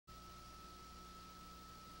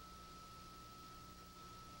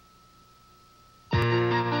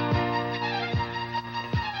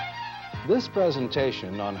This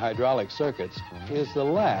presentation on hydraulic circuits is the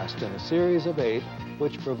last in a series of 8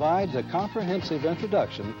 which provides a comprehensive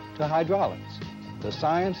introduction to hydraulics, the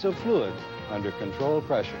science of fluid under controlled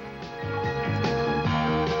pressure.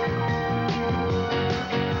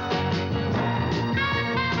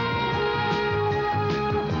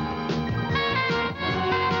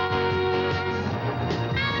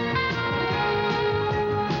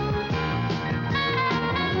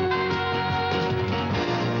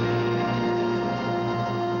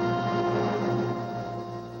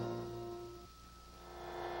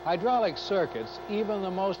 Hydraulic circuits, even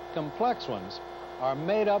the most complex ones, are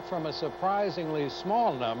made up from a surprisingly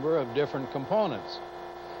small number of different components.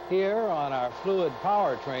 Here on our fluid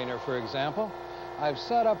power trainer, for example, I've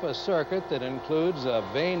set up a circuit that includes a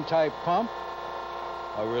vane-type pump,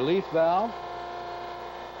 a relief valve,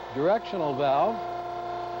 directional valve,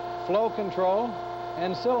 flow control,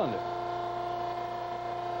 and cylinder.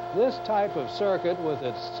 This type of circuit, with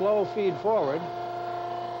its slow feed forward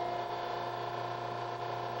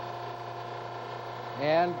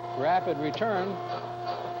and rapid return,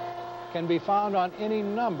 can be found on any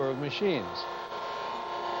number of machines.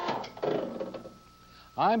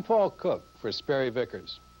 I'm Paul Cook for Sperry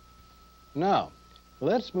Vickers. Now,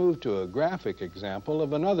 let's move to a graphic example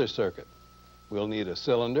of another circuit. We'll need a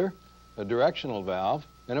cylinder, a directional valve,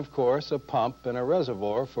 and of course a pump and a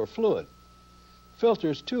reservoir for fluid.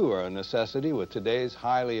 Filters, too, are a necessity with today's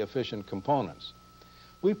highly efficient components.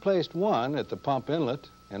 We placed one at the pump inlet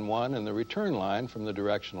and one in the return line from the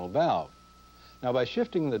directional valve. Now, by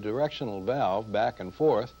shifting the directional valve back and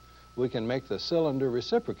forth, we can make the cylinder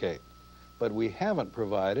reciprocate, but we haven't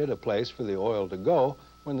provided a place for the oil to go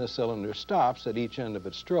when the cylinder stops at each end of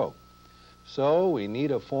its stroke. So we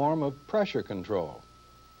need a form of pressure control.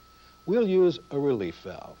 We'll use a relief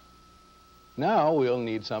valve. Now we'll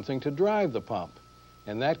need something to drive the pump,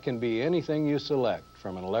 and that can be anything you select,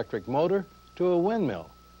 from an electric motor to a windmill,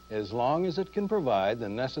 as long as it can provide the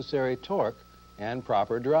necessary torque and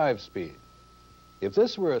proper drive speed. If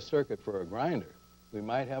this were a circuit for a grinder, we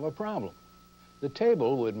might have a problem. The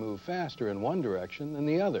table would move faster in one direction than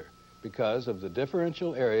the other because of the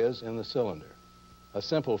differential areas in the cylinder. A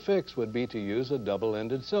simple fix would be to use a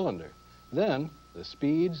double-ended cylinder. Then the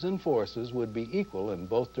speeds and forces would be equal in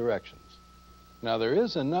both directions. Now, there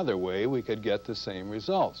is another way we could get the same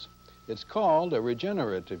results. It's called a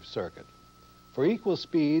regenerative circuit. For equal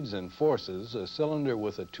speeds and forces, a cylinder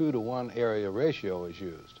with a 2-to-1 area ratio is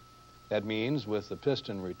used. That means with the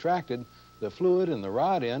piston retracted, the fluid in the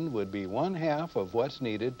rod end would be 1/2 of what's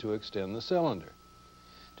needed to extend the cylinder.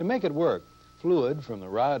 To make it work, fluid from the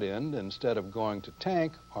rod end, instead of going to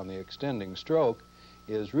tank on the extending stroke,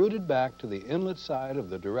 is routed back to the inlet side of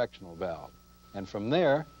the directional valve, and from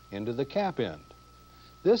there into the cap end.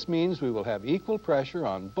 This means we will have equal pressure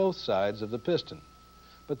on both sides of the piston.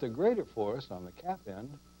 But the greater force on the cap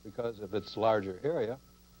end, because of its larger area,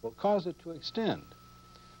 will cause it to extend.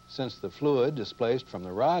 Since the fluid displaced from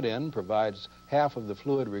the rod end provides half of the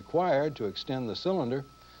fluid required to extend the cylinder,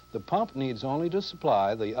 the pump needs only to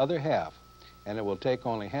supply the other half, and it will take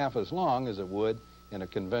only half as long as it would in a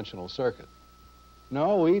conventional circuit.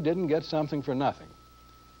 No, we didn't get something for nothing.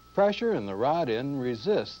 Pressure in the rod end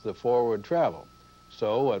resists the forward travel,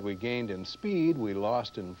 so what we gained in speed, we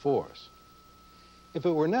lost in force. If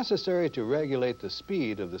it were necessary to regulate the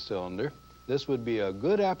speed of the cylinder, this would be a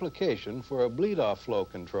good application for a bleed-off flow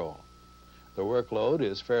control. The workload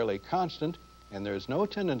is fairly constant, and there's no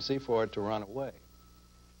tendency for it to run away.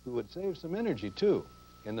 We would save some energy, too,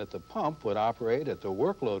 in that the pump would operate at the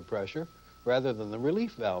workload pressure rather than the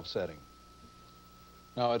relief valve setting.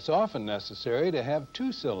 Now, it's often necessary to have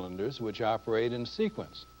 2 cylinders which operate in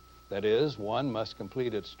sequence. That is, one must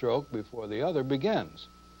complete its stroke before the other begins.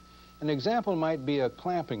 An example might be a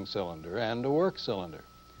clamping cylinder and a work cylinder.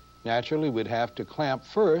 Naturally, we'd have to clamp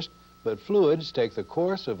first, but fluids take the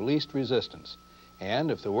course of least resistance. And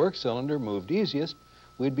if the work cylinder moved easiest,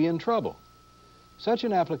 we'd be in trouble. Such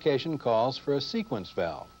an application calls for a sequence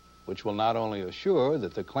valve, which will not only assure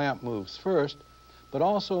that the clamp moves first, but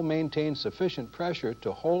also maintain sufficient pressure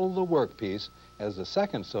to hold the workpiece as the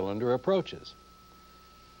second cylinder approaches.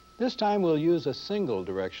 This time we'll use a single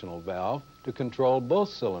directional valve to control both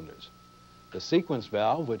cylinders. The sequence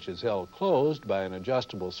valve, which is held closed by an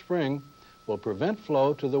adjustable spring, will prevent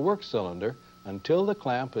flow to the work cylinder until the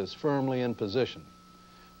clamp is firmly in position.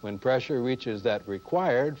 When pressure reaches that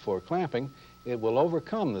required for clamping, it will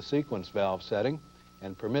overcome the sequence valve setting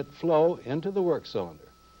and permit flow into the work cylinder.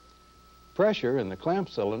 Pressure in the clamp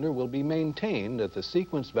cylinder will be maintained at the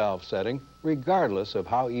sequence valve setting regardless of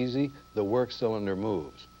how easy the work cylinder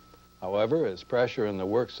moves. However, as pressure in the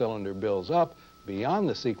work cylinder builds up, beyond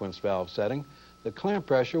the sequence valve setting, the clamp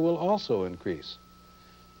pressure will also increase.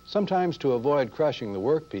 Sometimes, to avoid crushing the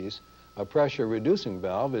workpiece, a pressure-reducing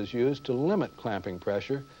valve is used to limit clamping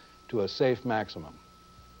pressure to a safe maximum.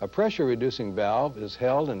 A pressure-reducing valve is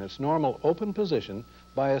held in its normal open position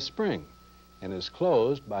by a spring and is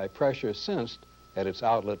closed by pressure sensed at its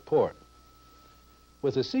outlet port.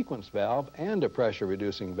 With a sequence valve and a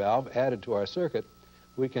pressure-reducing valve added to our circuit,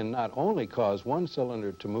 we can not only cause one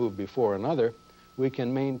cylinder to move before another, we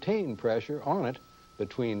can maintain pressure on it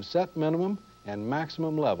between set minimum and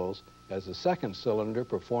maximum levels as the second cylinder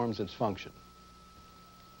performs its function.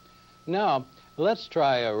 Now, let's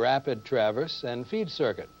try a rapid traverse and feed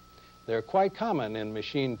circuit. They're quite common in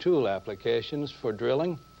machine tool applications for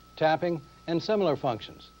drilling, tapping, and similar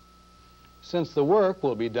functions. Since the work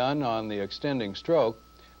will be done on the extending stroke,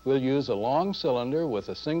 we'll use a long cylinder with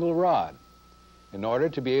a single rod. In order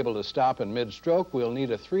to be able to stop in mid-stroke, we'll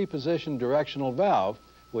need a 3-position directional valve,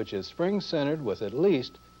 which is spring-centered with at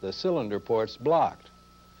least the cylinder ports blocked.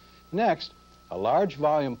 Next, a large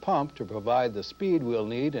volume pump to provide the speed we'll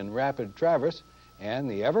need in rapid traverse, and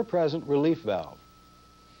the ever-present relief valve.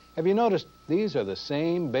 Have you noticed these are the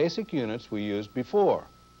same basic units we used before?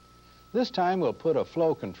 This time we'll put a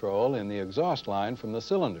flow control in the exhaust line from the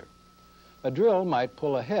cylinder. A drill might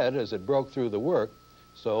pull ahead as it broke through the work,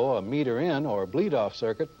 so a meter-in or bleed-off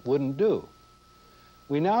circuit wouldn't do.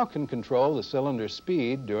 We now can control the cylinder's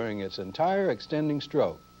speed during its entire extending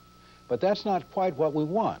stroke, but that's not quite what we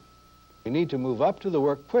want. We need to move up to the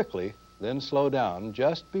work quickly, then slow down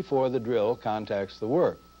just before the drill contacts the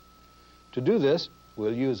work. To do this,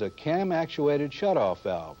 we'll use a cam-actuated shutoff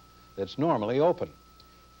valve that's normally open.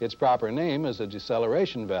 Its proper name is a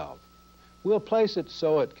deceleration valve. We'll place it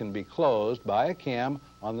so it can be closed by a cam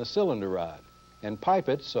on the cylinder rod and pipe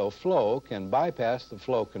it so flow can bypass the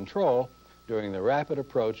flow control during the rapid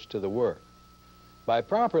approach to the work. By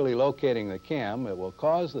properly locating the cam, it will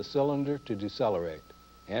cause the cylinder to decelerate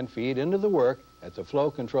and feed into the work at the flow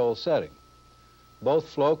control setting. Both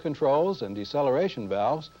flow controls and deceleration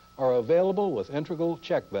valves are available with integral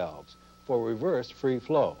check valves for reverse free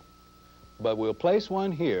flow. But we'll place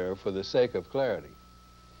one here for the sake of clarity.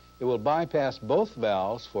 It will bypass both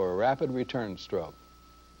valves for a rapid return stroke.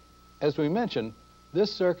 As we mentioned,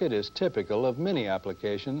 this circuit is typical of many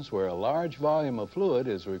applications where a large volume of fluid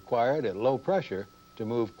is required at low pressure to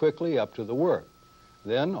move quickly up to the work.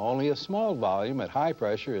 Then only a small volume at high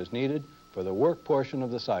pressure is needed for the work portion of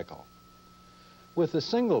the cycle. With the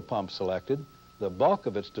single pump selected, the bulk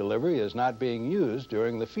of its delivery is not being used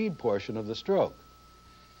during the feed portion of the stroke.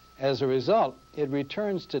 As a result, it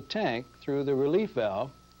returns to tank through the relief valve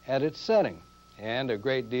at its setting, and a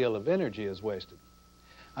great deal of energy is wasted.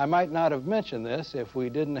 I might not have mentioned this if we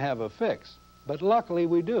didn't have a fix, but luckily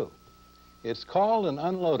we do. It's called an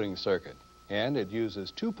unloading circuit, and it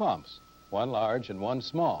uses 2 pumps, one large and one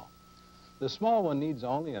small. The small one needs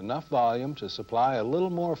only enough volume to supply a little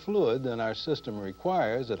more fluid than our system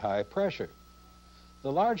requires at high pressure.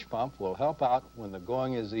 The large pump will help out when the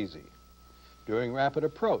going is easy, during rapid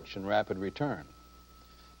approach and rapid return.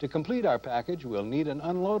 To complete our package, we'll need an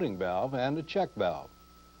unloading valve and a check valve.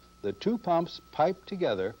 The 2 pumps piped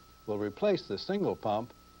together will replace the single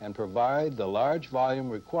pump and provide the large volume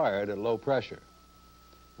required at low pressure.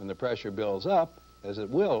 When the pressure builds up, as it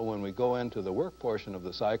will when we go into the work portion of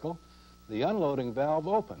the cycle, the unloading valve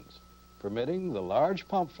opens, permitting the large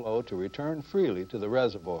pump flow to return freely to the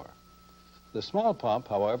reservoir. The small pump,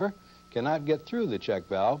 however, cannot get through the check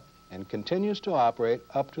valve and continues to operate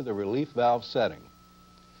up to the relief valve setting.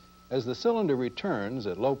 As the cylinder returns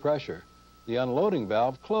at low pressure, the unloading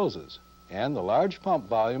valve closes, and the large pump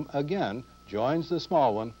volume again joins the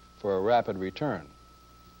small one for a rapid return.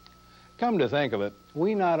 Come to think of it,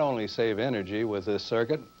 we not only save energy with this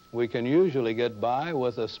circuit, we can usually get by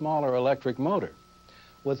with a smaller electric motor.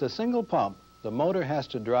 With a single pump, the motor has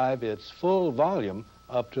to drive its full volume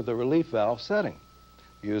up to the relief valve setting.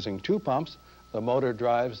 Using 2 pumps, the motor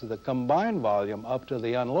drives the combined volume up to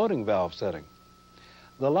the unloading valve setting.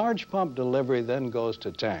 The large pump delivery then goes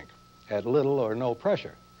to tank at little or no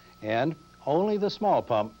pressure, and only the small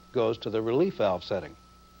pump goes to the relief valve setting.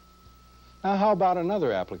 Now, how about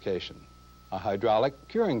another application? A hydraulic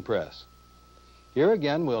curing press. Here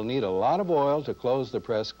again, we'll need a lot of oil to close the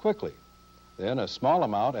press quickly, then a small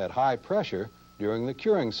amount at high pressure during the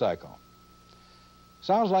curing cycle.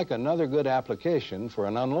 Sounds like another good application for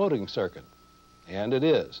an unloading circuit, and it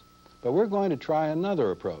is. But we're going to try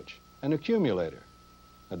another approach, an accumulator,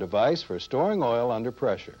 a device for storing oil under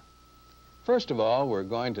pressure. First of all, we're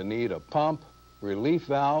going to need a pump, relief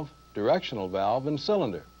valve, directional valve, and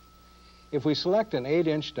cylinder. If we select an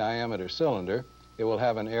 8-inch diameter cylinder, It will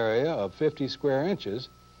have an area of 50 square inches,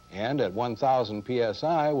 and at 1,000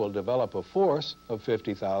 psi will develop a force of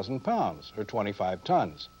 50,000 pounds, or 25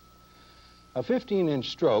 tons. A 15-inch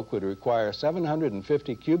stroke would require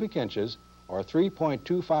 750 cubic inches, or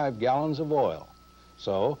 3.25 gallons of oil.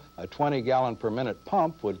 So a 20-gallon-per-minute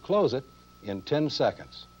pump would close it in 10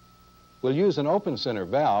 seconds. We'll use an open center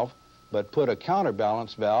valve, but put a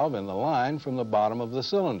counterbalance valve in the line from the bottom of the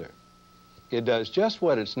cylinder. It does just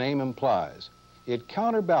what its name implies. It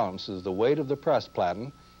counterbalances the weight of the press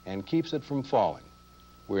platen and keeps it from falling.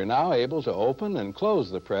 We're now able to open and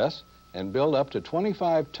close the press and build up to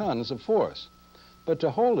 25 tons of force. But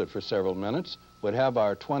to hold it for several minutes would have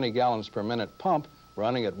our 20 gallons per minute pump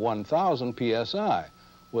running at 1,000 psi,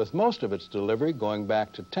 with most of its delivery going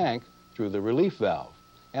back to tank through the relief valve,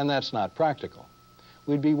 and that's not practical.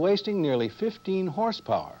 We'd be wasting nearly 15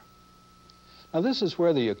 horsepower. Now this is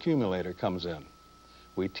where the accumulator comes in.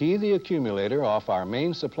 We tee the accumulator off our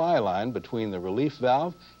main supply line between the relief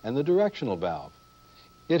valve and the directional valve.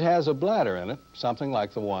 It has a bladder in it, something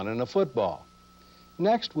like the one in a football.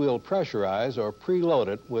 Next, we'll pressurize or preload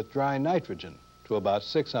it with dry nitrogen to about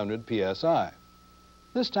 600 psi.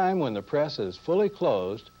 This time, when the press is fully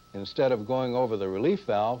closed, instead of going over the relief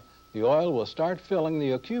valve, the oil will start filling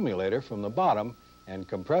the accumulator from the bottom and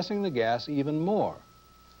compressing the gas even more.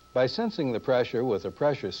 By sensing the pressure with a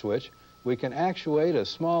pressure switch, we can actuate a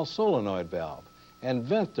small solenoid valve and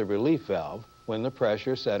vent the relief valve when the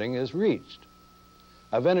pressure setting is reached.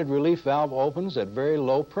 A vented relief valve opens at very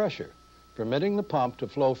low pressure, permitting the pump to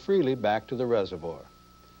flow freely back to the reservoir.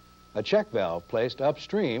 A check valve placed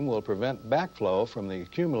upstream will prevent backflow from the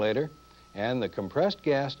accumulator, and the compressed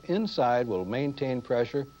gas inside will maintain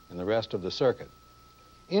pressure in the rest of the circuit.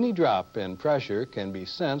 Any drop in pressure can be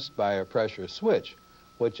sensed by a pressure switch,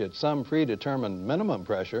 which at some predetermined minimum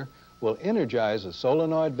pressure will energize a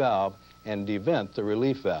solenoid valve and devent the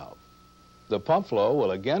relief valve. The pump flow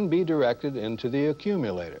will again be directed into the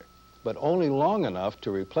accumulator, but only long enough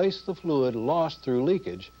to replace the fluid lost through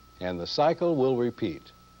leakage, and the cycle will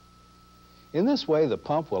repeat. In this way, the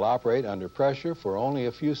pump will operate under pressure for only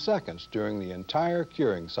a few seconds during the entire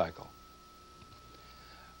curing cycle.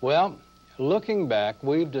 Well, looking back,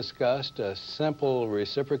 we've discussed a simple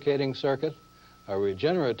reciprocating circuit, a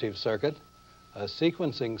regenerative circuit, a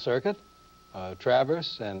sequencing circuit, a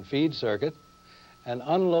traverse and feed circuit, an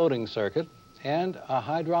unloading circuit, and a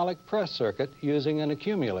hydraulic press circuit using an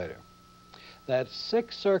accumulator. That's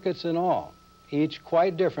 6 circuits in all, each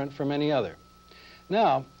quite different from any other.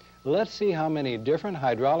 Now, let's see how many different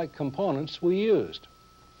hydraulic components we used.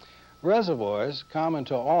 Reservoirs common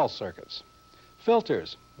to all circuits.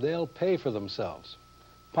 Filters, they'll pay for themselves.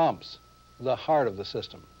 Pumps, the heart of the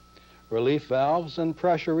system. Relief valves and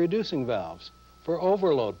pressure-reducing valves for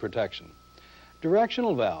overload protection.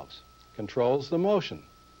 Directional valves controls the motion.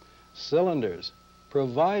 Cylinders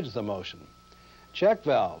provides the motion. Check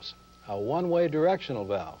valves, a one-way directional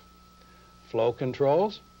valve. Flow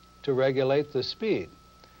controls to regulate the speed.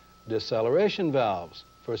 Deceleration valves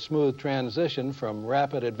for smooth transition from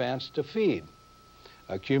rapid advance to feed.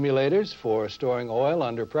 Accumulators for storing oil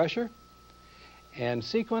under pressure. And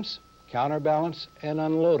sequence, counterbalance, and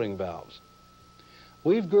unloading valves.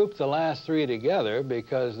 We've grouped the last 3 together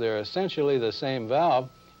because they're essentially the same valve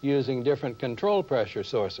using different control pressure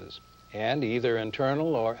sources and either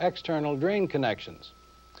internal or external drain connections.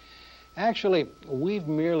 Actually, we've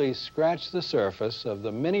merely scratched the surface of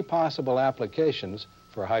the many possible applications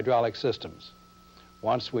for hydraulic systems.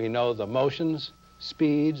 Once we know the motions,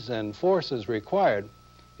 speeds, and forces required,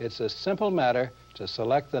 it's a simple matter to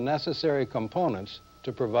select the necessary components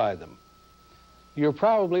to provide them. You're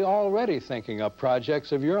probably already thinking up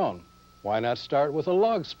projects of your own. Why not start with a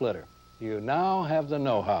log splitter? You now have the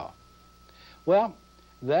know-how. Well,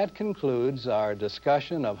 that concludes our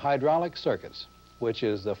discussion of hydraulic circuits, which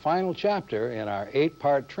is the final chapter in our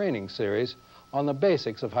 8-part training series on the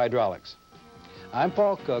basics of hydraulics. I'm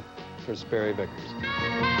Paul Cook for Sperry Vickers.